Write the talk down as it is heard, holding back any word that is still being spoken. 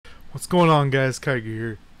What's going on, guys? Kiger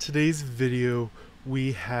here. Today's video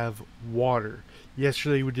we have water.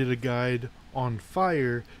 Yesterday we did a guide on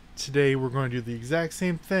fire. Today we're going to do the exact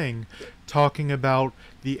same thing, talking about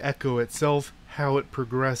the echo itself, how it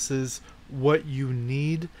progresses, what you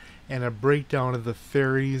need, and a breakdown of the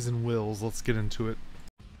fairies and wills. Let's get into it.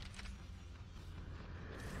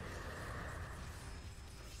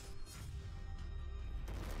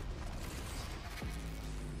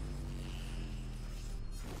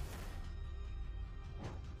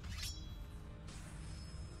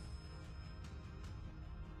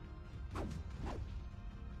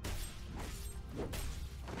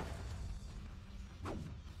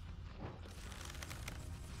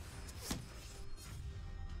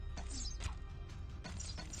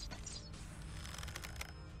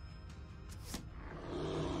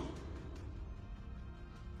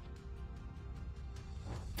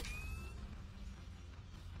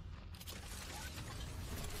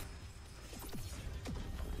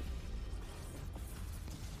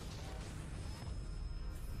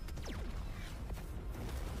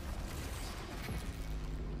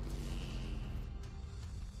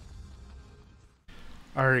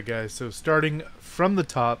 Alright guys, so starting from the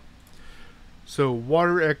top, so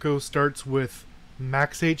Water Echo starts with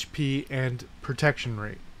max HP and protection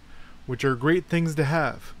rate, which are great things to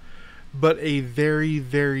have. But a very,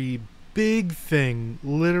 very big thing,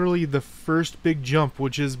 literally the first big jump,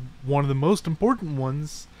 which is one of the most important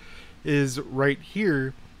ones, is right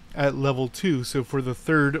here at level 2. So for the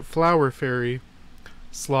third Flower Fairy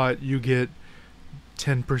slot, you get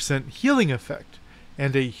 10% healing effect.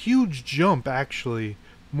 And a huge jump, actually,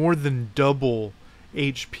 more than double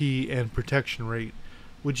HP and protection rate,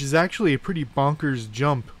 which is actually a pretty bonkers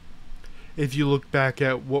jump if you look back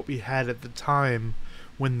at what we had at the time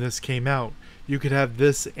when this came out. You could have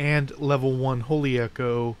this and level 1 Holy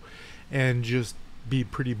Echo and just be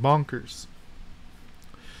pretty bonkers.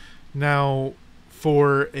 Now,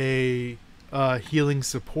 for a healing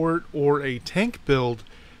support or a tank build,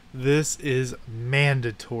 this is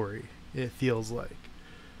mandatory, it feels like.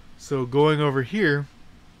 So going over here,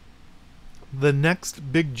 the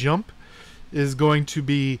next big jump is going to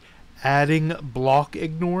be adding block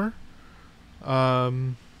ignore,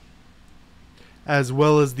 as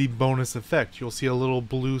well as the bonus effect. You'll see a little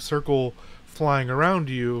blue circle flying around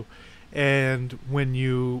you, and when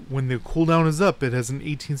the cooldown is up, it has an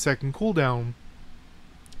 18-second cooldown.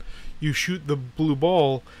 You shoot the blue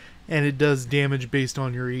ball, and it does damage based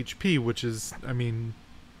on your HP, which is, I mean,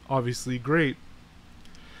 obviously great.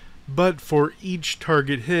 But for each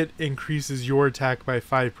target hit, increases your attack by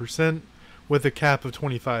 5% with a cap of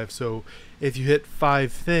 25. So if you hit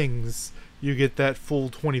 5 things, you get that full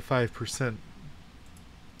 25%.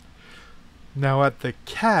 Now at the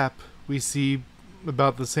cap, we see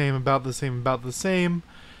about the same.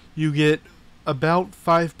 You get about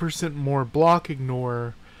 5% more block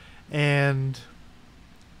ignore and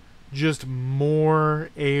just more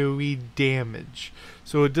AoE damage.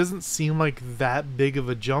 So it doesn't seem like that big of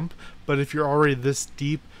a jump, but if you're already this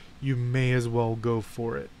deep, you may as well go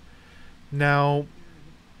for it. Now,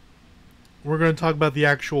 we're going to talk about the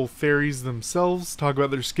actual fairies themselves, talk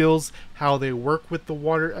about their skills, how they work with the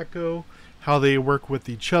Water Echo, how they work with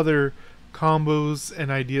each other, combos and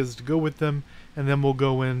ideas to go with them, and then we'll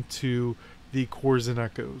go into the cores and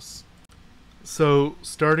echoes. So,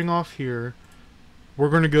 starting off here, we're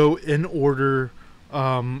going to go in order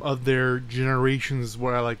of their generations, is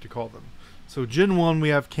what I like to call them. So Gen 1, we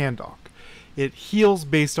have Kandok. It heals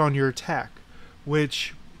based on your attack,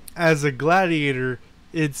 which, as a Gladiator,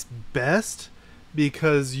 it's best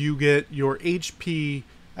because you get your HP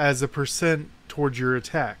as a percent towards your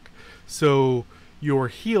attack. So your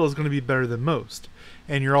heal is going to be better than most.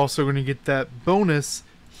 And you're also going to get that bonus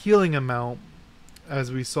healing amount, as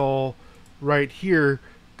we saw right here,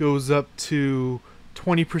 goes up to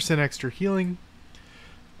 20% extra healing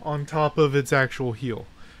on top of its actual heal.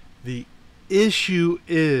 The issue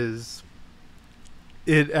is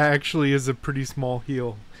it actually is a pretty small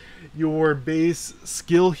heal. Your base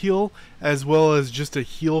skill heal, as well as just a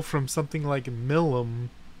heal from something like Millum,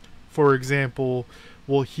 for example,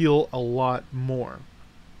 will heal a lot more.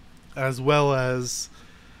 As well as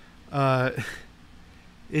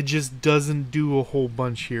it just doesn't do a whole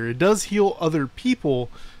bunch here. It does heal other people,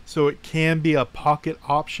 so it can be a pocket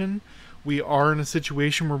option. We are in a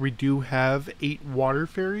situation where we do have 8 water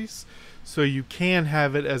fairies, so you can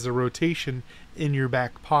have it as a rotation in your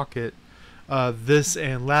back pocket. This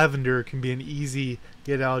and Lavender can be an easy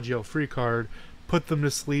get out of jail free card. Put them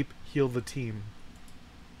to sleep, heal the team.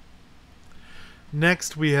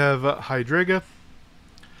 Next we have Hydreiga.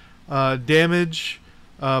 Damage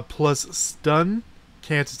plus stun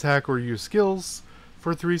can't attack or use skills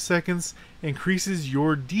for 3 seconds, increases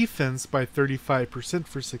your defense by 35%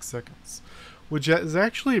 for 6 seconds, which is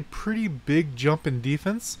actually a pretty big jump in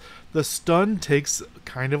defense. The stun takes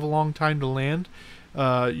kind of a long time to land.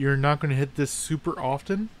 You're not going to hit this super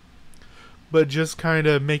often, but just kind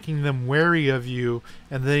of making them wary of you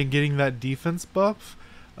and then getting that defense buff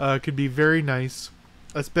could be very nice,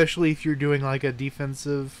 especially if you're doing like a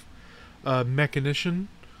defensive mechanician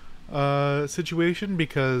situation,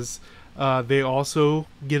 because they also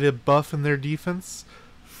get a buff in their defense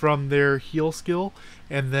from their heal skill,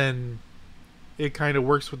 and then it kind of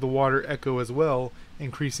works with the water echo as well,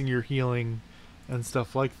 increasing your healing and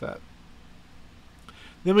stuff like that.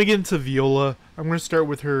 Then we get into Viola. I'm going to start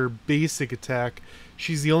with her basic attack.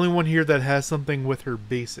 She's the only one here that has something with her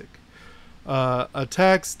basic.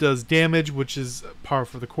 Attacks, does damage, which is par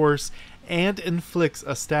for the course, and inflicts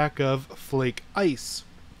a stack of Flake Ice.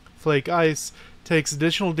 Flake Ice takes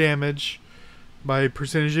additional damage by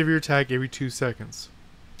percentage of your attack every 2 seconds.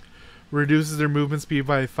 Reduces their movement speed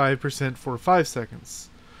by 5% for 5 seconds.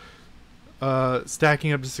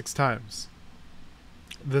 Stacking up to 6 times.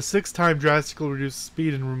 The 6th time drastically reduces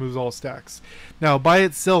speed and removes all stacks. Now, by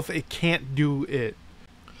itself, it can't do it.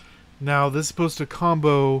 Now, this is supposed to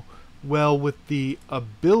combo well with the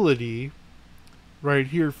ability right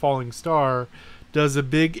here, Falling Star. Does a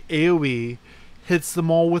big AoE, hits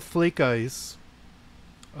them all with Flake Ice.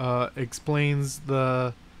 Explains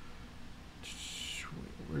the...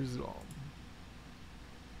 Where's it all?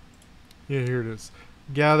 Yeah, here it is.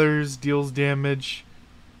 Gathers, deals damage.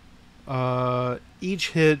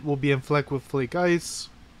 Each hit will be inflicted with Flake Ice.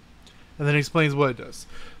 And then explains what it does.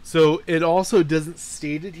 So it also doesn't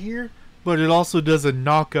state it here, but it also does a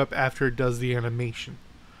knock-up after it does the animation.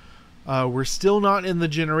 We're still not in the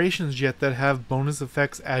generations yet that have bonus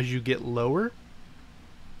effects as you get lower.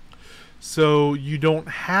 So you don't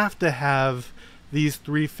have to have these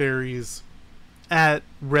 3 fairies at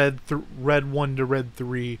red 1 to red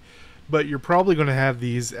 3, but you're probably going to have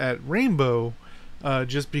these at rainbow,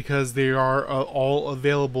 just because they are all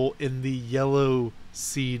available in the yellow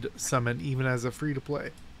seed summon, even as a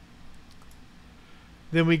free-to-play.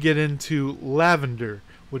 Then we get into Lavender,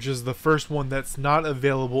 which is the first one that's not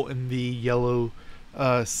available in the yellow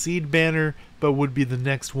seed banner, but would be the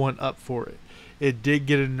next one up for it. It did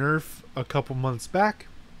get a nerf a couple months back.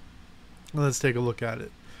 Let's take a look at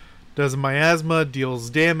it. Does a miasma, deals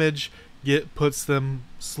damage, puts them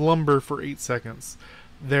slumber for 8 seconds.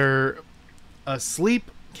 They're asleep,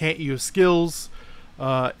 can't use skills,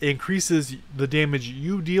 increases the damage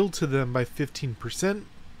you deal to them by 15%.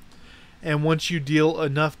 And once you deal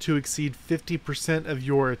enough to exceed 50% of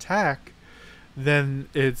your attack, then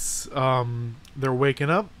it's they're waking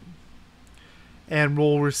up and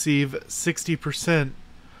will receive 60%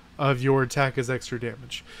 of your attack as extra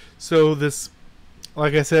damage. So this,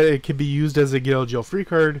 like I said, it can be used as a get out of jail free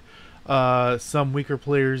card. Some weaker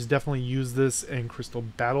players definitely use this in Crystal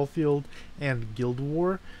Battlefield and Guild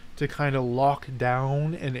War to kind of lock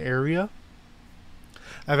down an area.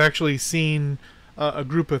 I've actually seen a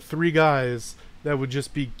group of 3 guys that would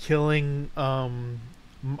just be killing,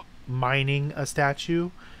 mining a statue,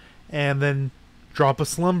 and then drop a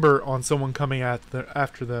slumber on someone coming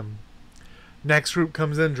after them. Next group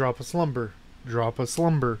comes in, drop a slumber,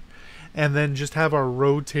 and then just have a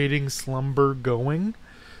rotating slumber going.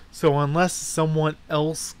 So unless someone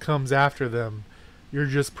else comes after them, you're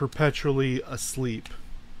just perpetually asleep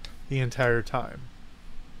the entire time.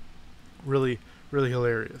 Really, really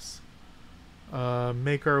hilarious.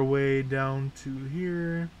 Make our way down to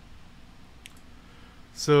here.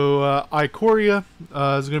 So Ikoria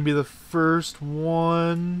is going to be the first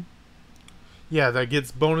one. Yeah, that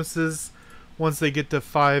gets bonuses once they get to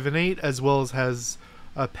 5 and 8, as well as has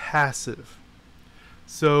a passive.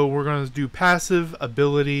 So we're going to do passive,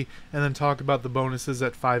 ability, and then talk about the bonuses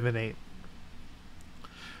at 5 and 8.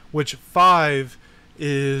 Which 5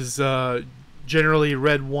 is generally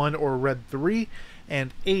red 1 or red 3,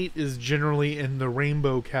 and 8 is generally in the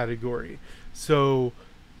rainbow category. So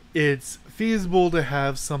it's feasible to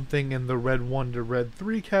have something in the red 1 to red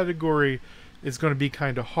 3 category. It's going to be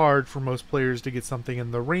kind of hard for most players to get something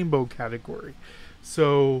in the rainbow category.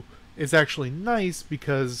 So it's actually nice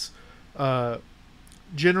because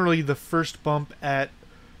generally the first bump at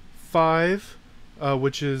 5,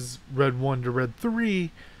 which is red 1 to red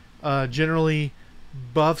 3, generally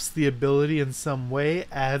buffs the ability in some way,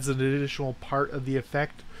 adds an additional part of the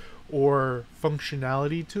effect or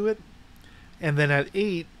functionality to it. And then at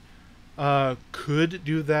 8, could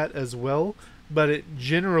do that as well, but it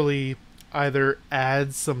generally either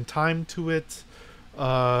adds some time to it,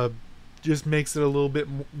 just makes it a little bit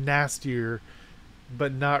nastier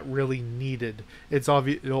but not really needed.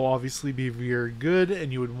 It'll obviously be very good,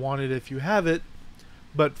 and you would want it if you have it,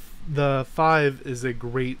 but the 5 is a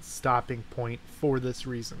great stopping point for this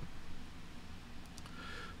reason.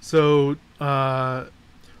 So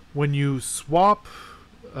when you swap,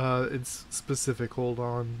 it's specific, hold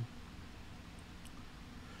on.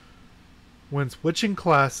 When switching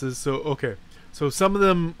classes, so some of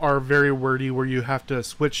them are very wordy where you have to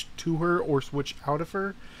switch to her or switch out of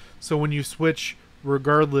her. So when you switch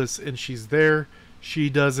regardless and she's there, she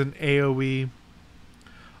does an AoE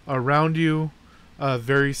around you,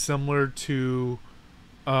 very similar to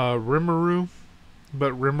Rimuru,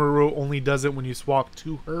 but Rimuru only does it when you swap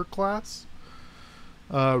to her class.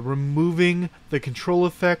 Removing the control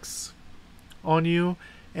effects on you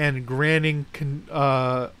and granting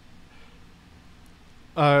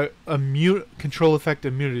control effect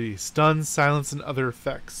immunity, stun, silence, and other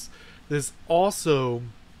effects. This also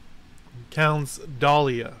counts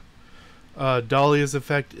Dahlia. Dahlia's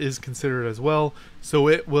effect is considered as well, so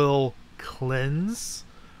it will cleanse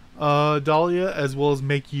Dahlia as well as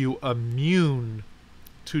make you immune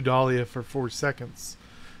to Dahlia for 4 seconds.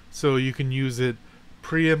 So you can use it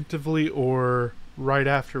preemptively or right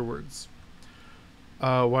afterwards.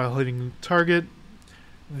 While hitting target,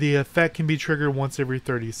 the effect can be triggered once every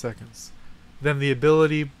 30 seconds. Then the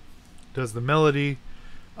ability does the melody,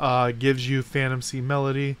 gives you Phantom Sea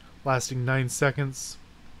Melody, lasting 9 seconds.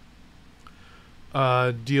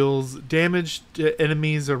 Deals damage to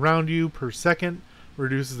enemies around you per second,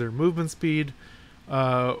 reduces their movement speed.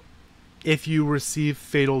 If you receive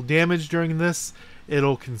fatal damage during this,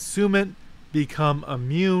 it'll consume it, become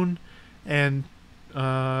immune, and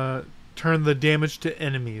turn the damage to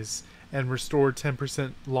enemies and restore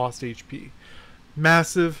 10% lost HP.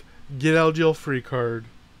 Massive get out of jail free card.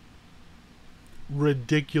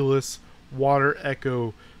 Ridiculous water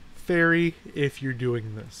echo fairy if you're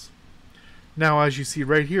doing this. Now, as you see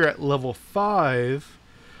right here at level 5,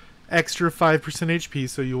 extra 5% HP,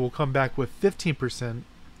 so you will come back with 15%,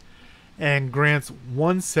 and grants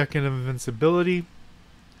 1 second of invincibility,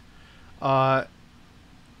 and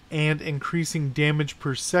increasing damage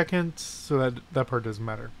per second, so that part doesn't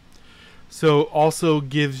matter. So also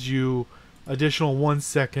gives you additional 1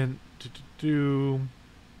 second to do.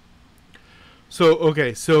 So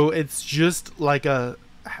okay, so it's just like a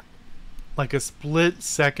split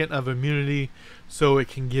second of immunity, so it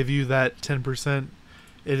can give you that 10%.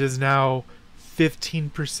 It is now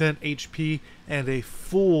 15% HP and a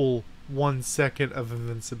full 1 second of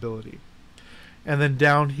invincibility. And then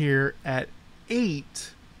down here at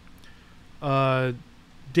 8,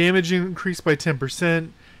 damage increased by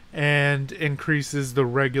 10%. And increases the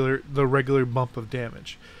regular bump of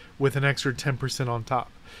damage with an extra 10% on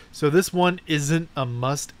top. So this one isn't a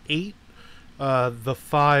must 8. The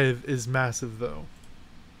 5 is massive though.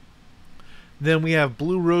 Then we have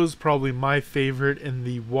Blue Rose, probably my favorite in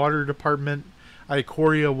the water department.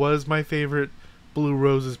 Ikoria was my favorite. Blue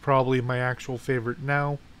Rose is probably my actual favorite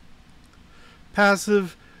now.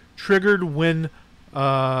 Passive, triggered when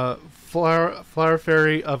Flower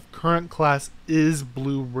Fairy of current class is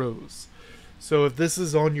Blue Rose. So if this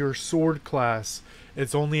is on your sword class,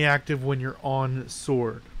 it's only active when you're on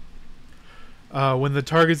sword. When the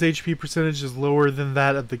target's HP percentage is lower than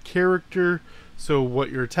that of the character, so what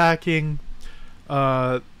you're attacking,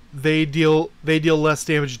 they deal less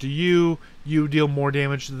damage to you, you deal more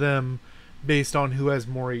damage to them based on who has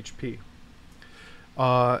more HP.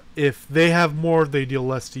 If they have more, they deal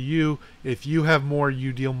less to you. If you have more,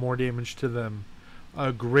 you deal more damage to them.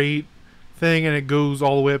 A great thing, and it goes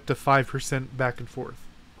all the way up to 5% back and forth.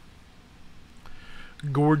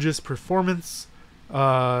 Gorgeous performance.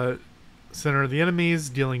 Center of the enemies,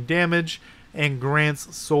 dealing damage, and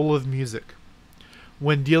grants Soul of Music.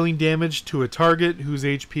 When dealing damage to a target whose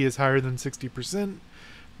HP is higher than 60%,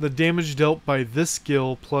 the damage dealt by this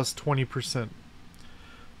skill plus 20%.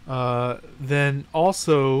 Then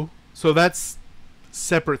also, so that's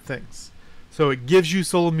separate things. So it gives you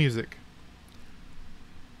Soul of Music.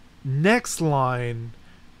 Next line,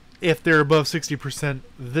 if they're above 60%,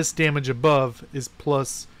 this damage above is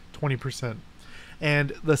plus 20%. And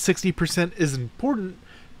the 60% is important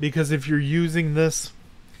because if you're using this,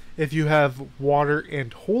 if you have water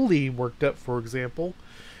and holy worked up, for example,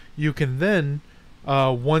 you can then,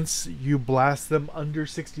 once you blast them under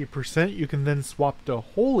 60%, you can then swap to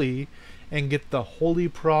holy and get the holy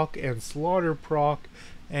proc and slaughter proc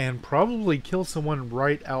and probably kill someone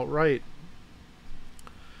right outright.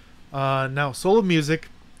 Now, Soul of Music,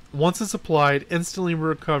 once it's applied, instantly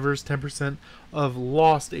recovers 10% of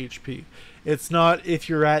lost HP. It's not if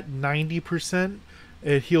you're at 90%,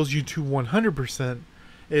 it heals you to 100%.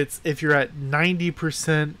 It's if you're at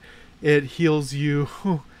 90%, it heals you.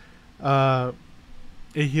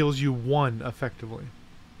 It heals you 1 effectively.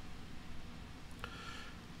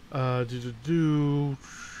 It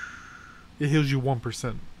heals you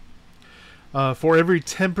 1%. For every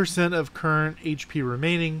 10% of current HP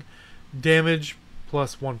remaining, damage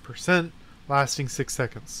plus 1%, lasting 6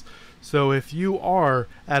 seconds. So if you are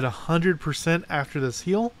at 100% after this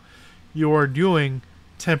heal, you are doing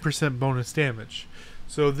 10% bonus damage.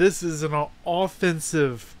 So this is an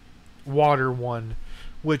offensive water one,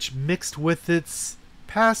 which mixed with its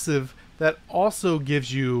passive that also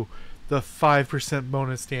gives you the 5%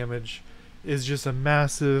 bonus damage is just a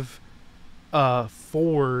massive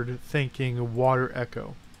forward thinking water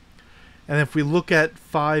echo. And if we look at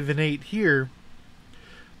 5 and 8 here,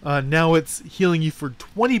 now it's healing you for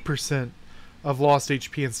 20% of lost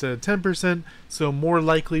HP instead of 10%, so more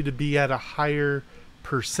likely to be at a higher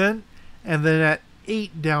percent. And then at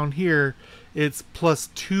 8 down here, it's plus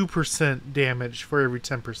 2% damage for every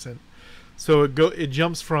 10%. So it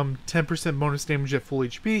jumps from 10% bonus damage at full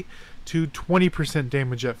HP to 20%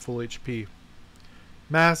 damage at full HP.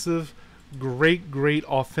 Massive, great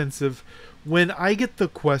offensive. When I get the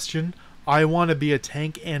question, I want to be a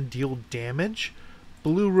tank and deal damage,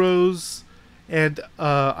 Blue Rose and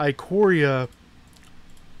Ikoria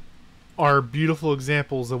are beautiful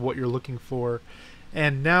examples of what you're looking for.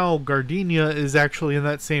 And now Gardenia is actually in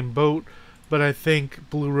that same boat, but I think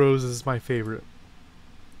Blue Rose is my favorite.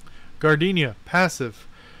 Gardenia, passive.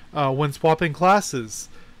 When swapping classes,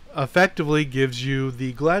 effectively gives you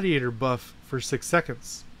the Gladiator buff for 6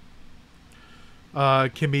 seconds.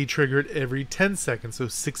 Can be triggered every 10 seconds, so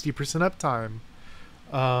 60%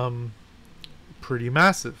 uptime. Pretty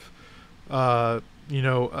massive.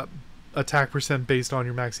 Attack percent based on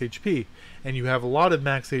your max HP. And you have a lot of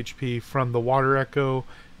max HP from the Water Echo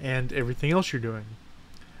and everything else you're doing.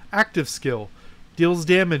 Active skill. Deals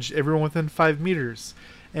damage everyone within 5 meters.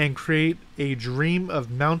 And create a dream of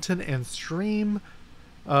mountain and stream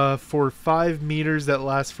for 5 meters that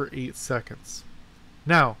lasts for 8 seconds.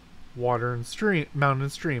 Now, water and stream, mountain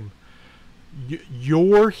and stream.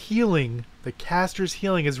 Your healing, the caster's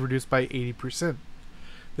healing, is reduced by 80%.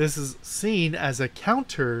 This is seen as a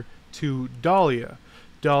counter to Dahlia.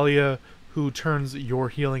 Dahlia, who turns your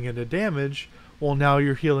healing into damage, well, now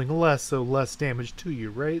you're healing less, so less damage to you,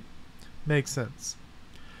 right? Makes sense.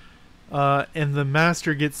 And the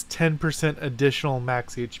master gets 10% additional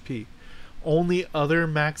max HP. Only other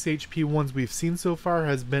max HP ones we've seen so far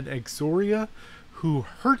has been Exoria, who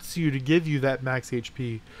hurts you to give you that max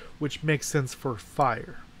HP, which makes sense for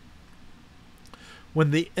fire.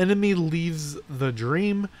 When the enemy leaves the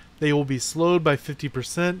dream, they will be slowed by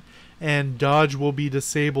 50%, and dodge will be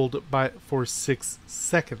disabled for 6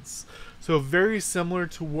 seconds. So very similar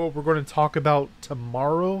to what we're going to talk about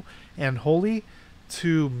tomorrow and Holy,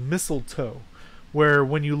 to Mistletoe, where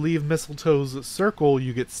when you leave Mistletoe's circle,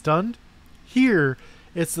 you get stunned. Here,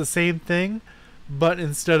 it's the same thing, but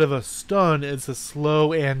instead of a stun, it's a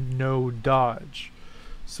slow and no dodge.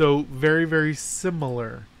 So very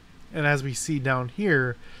similar. And as we see down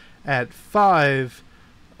here, at 5,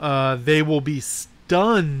 they will be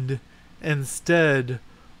stunned instead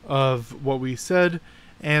of what we said,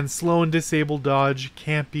 and slow and disable dodge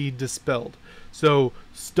can't be dispelled. So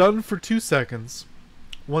stun for 2 seconds.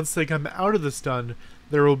 Once they come out of the stun,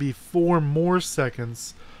 there will be 4 more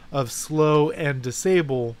seconds of slow and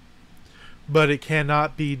disable, but it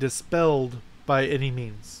cannot be dispelled by any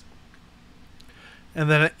means. And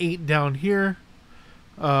then at 8 down here,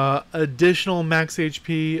 additional max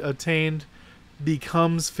HP attained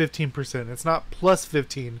becomes 15%. It's not plus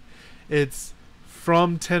 15. It's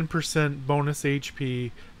from 10% bonus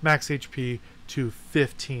HP, max HP, to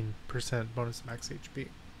 15% bonus max HP.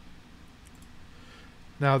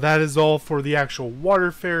 Now that is all for the actual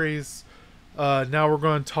water fairies. Now we're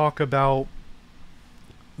going to talk about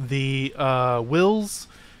the wills,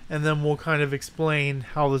 and then we'll kind of explain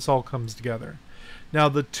how this all comes together. Now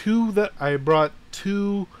the two that I brought,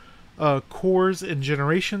 2 cores and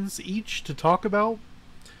generations each to talk about.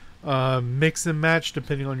 Mix and match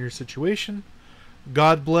depending on your situation.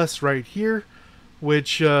 God Bless right here,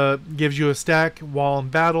 which gives you a stack while in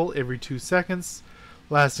battle every 2 seconds,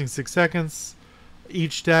 lasting 6 seconds.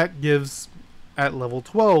 Each stack gives, at level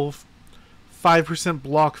 12, 5%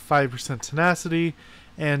 block, 5% tenacity,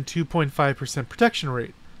 and 2.5% protection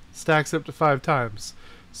rate. Stacks up to 5 times.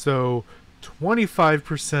 So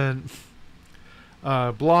 25%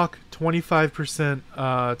 block,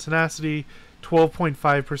 25% tenacity,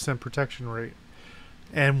 12.5% protection rate.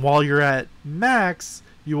 And while you're at max,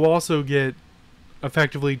 you also get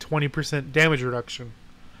effectively 20% damage reduction.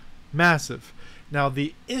 Massive. Now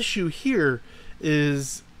the issue here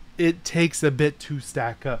is it takes a bit to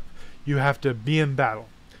stack up. You have to be in battle.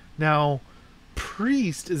 Now,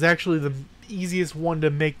 Priest is actually the easiest one to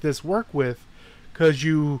make this work with, because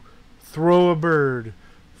you throw a bird,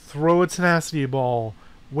 throw a tenacity ball,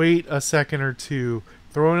 wait a second or two,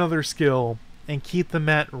 throw another skill, and keep them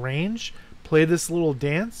at range, play this little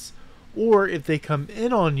dance. Or if they come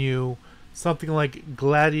in on you, something like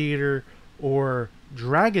Gladiator or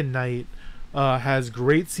Dragon Knight has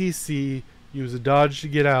great CC, use a dodge to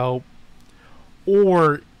get out.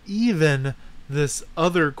 Or even this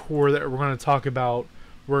other core that we're going to talk about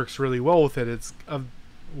works really well with it. It's a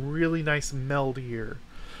really nice meld here.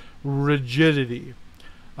 Rigidity.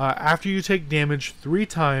 After you take damage 3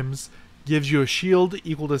 times, gives you a shield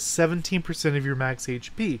equal to 17% of your max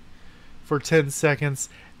HP for 10 seconds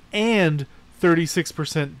and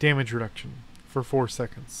 36% damage reduction for 4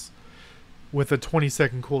 seconds with a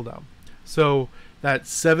 20-second cooldown. So that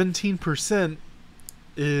 17%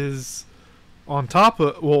 is on top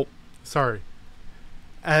of, well, sorry,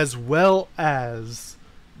 as well as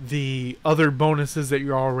the other bonuses that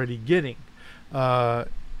you're already getting.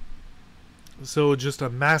 So just a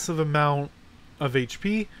massive amount of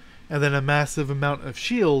HP and then a massive amount of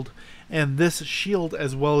shield. And this shield,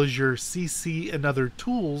 as well as your CC and other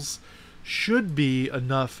tools, should be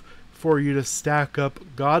enough for you to stack up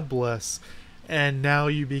God Bless, and now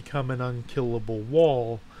you become an unkillable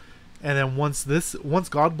wall. And then once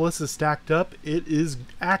God Bless is stacked up, it is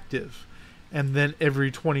active. And then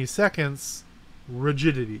every 20 seconds,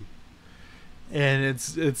 rigidity. And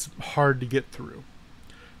it's hard to get through.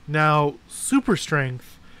 Now, Super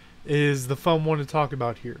Strength is the fun one to talk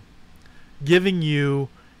about here, giving you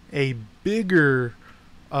a bigger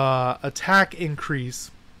attack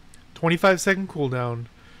increase, 25-second cooldown,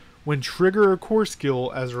 when trigger a core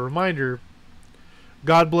skill. As a reminder,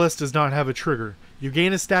 God Bless does not have a trigger. You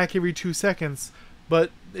gain a stack every 2 seconds,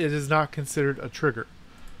 but it is not considered a trigger.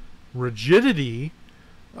 Rigidity,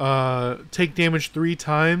 take damage 3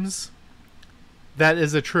 times, that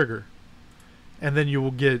is a trigger. And then you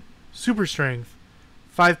will get Super Strength,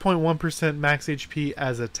 5.1% max HP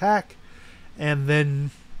as attack, and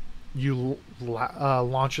then you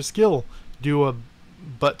launch a skill, do a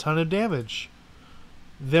butt ton of damage.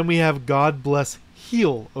 Then we have God Bless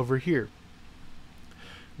Heal over here.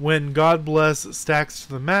 When God Bless stacks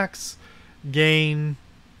to the max, gain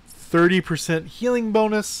 30% healing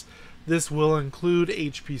bonus. This will include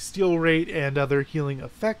HP steal rate and other healing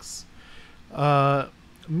effects.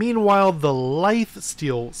 Meanwhile, the life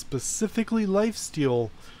steal, specifically life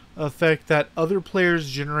steal effect that other players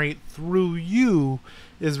generate through you,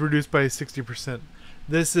 is reduced by 60%.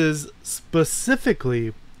 This is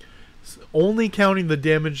specifically only counting the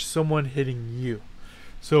damage someone hitting you.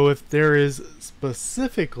 So if there is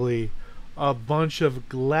specifically a bunch of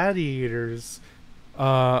gladiators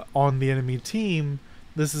on the enemy team,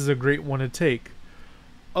 this is a great one to take.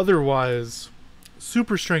 Otherwise,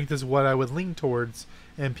 Super Strength is what I would lean towards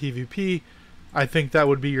in PvP. I think that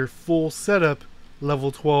would be your full setup,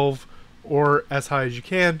 level 12 or as high as you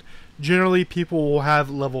can. Generally, people will have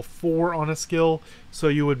level 4 on a skill, so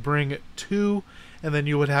you would bring 2, and then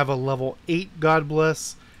you would have a level 8 God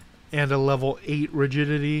Bless and a level 8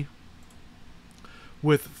 Rigidity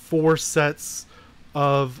with 4 sets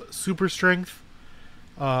of Super Strength,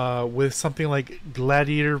 with something like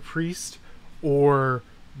Gladiator Priest or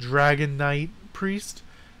Dragon Knight Priest,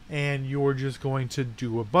 and you're just going to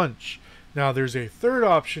do a bunch. Now there's a third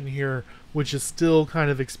option here, which is still kind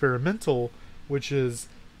of experimental, which is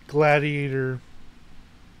Gladiator,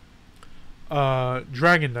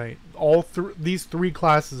 Dragon Knight. These 3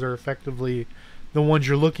 classes are effectively the ones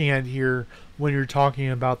you're looking at here when you're talking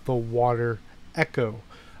about the water echo.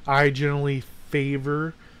 I generally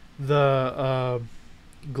favor the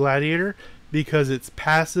Gladiator because its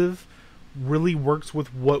passive really works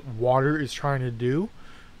with what water is trying to do.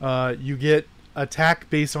 You get attack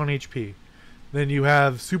based on HP. Then you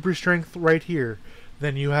have Super Strength right here.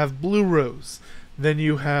 Then you have Blue Rose. Then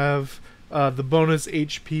you have the bonus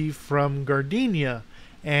HP from Gardenia,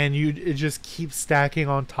 and it just keeps stacking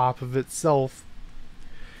on top of itself.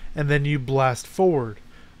 And then you blast forward,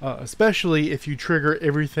 especially if you trigger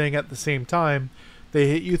everything at the same time. They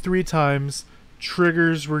hit you 3 times,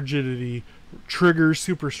 triggers Rigidity, triggers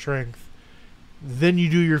Super Strength. Then you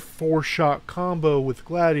do your 4-shot combo with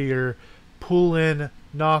Gladiator, pull in,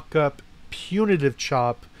 knock up, Punitive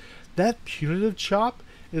Chop. That Punitive Chop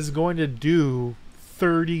is going to do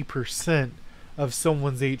 30% of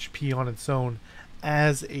someone's HP on its own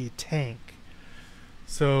as a tank.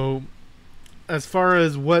 So as far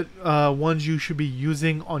as what ones you should be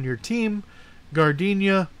using on your team,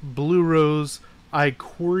 Gardenia, Blue Rose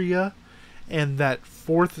Ikoria, and that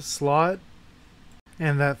fourth slot.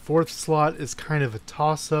 And that fourth slot is kind of a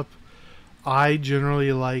toss-up. I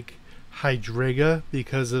generally like Hydreiga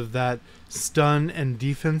because of that stun and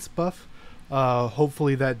defense buff.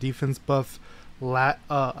 Hopefully that defense buff,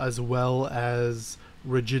 as well as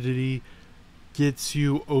rigidity, gets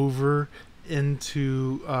you over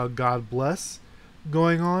into God Bless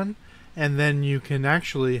going on. And then you can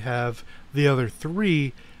actually have the other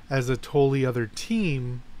three as a totally other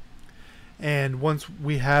team. And once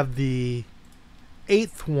we have the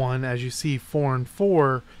 8th one, as you see, 4 and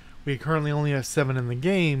 4, we currently only have 7 in the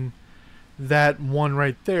game. That one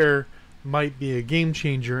right there might be a game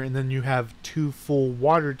changer, and then you have 2 full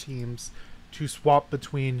water teams to swap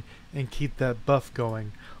between and keep that buff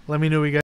going. Let me know what you guys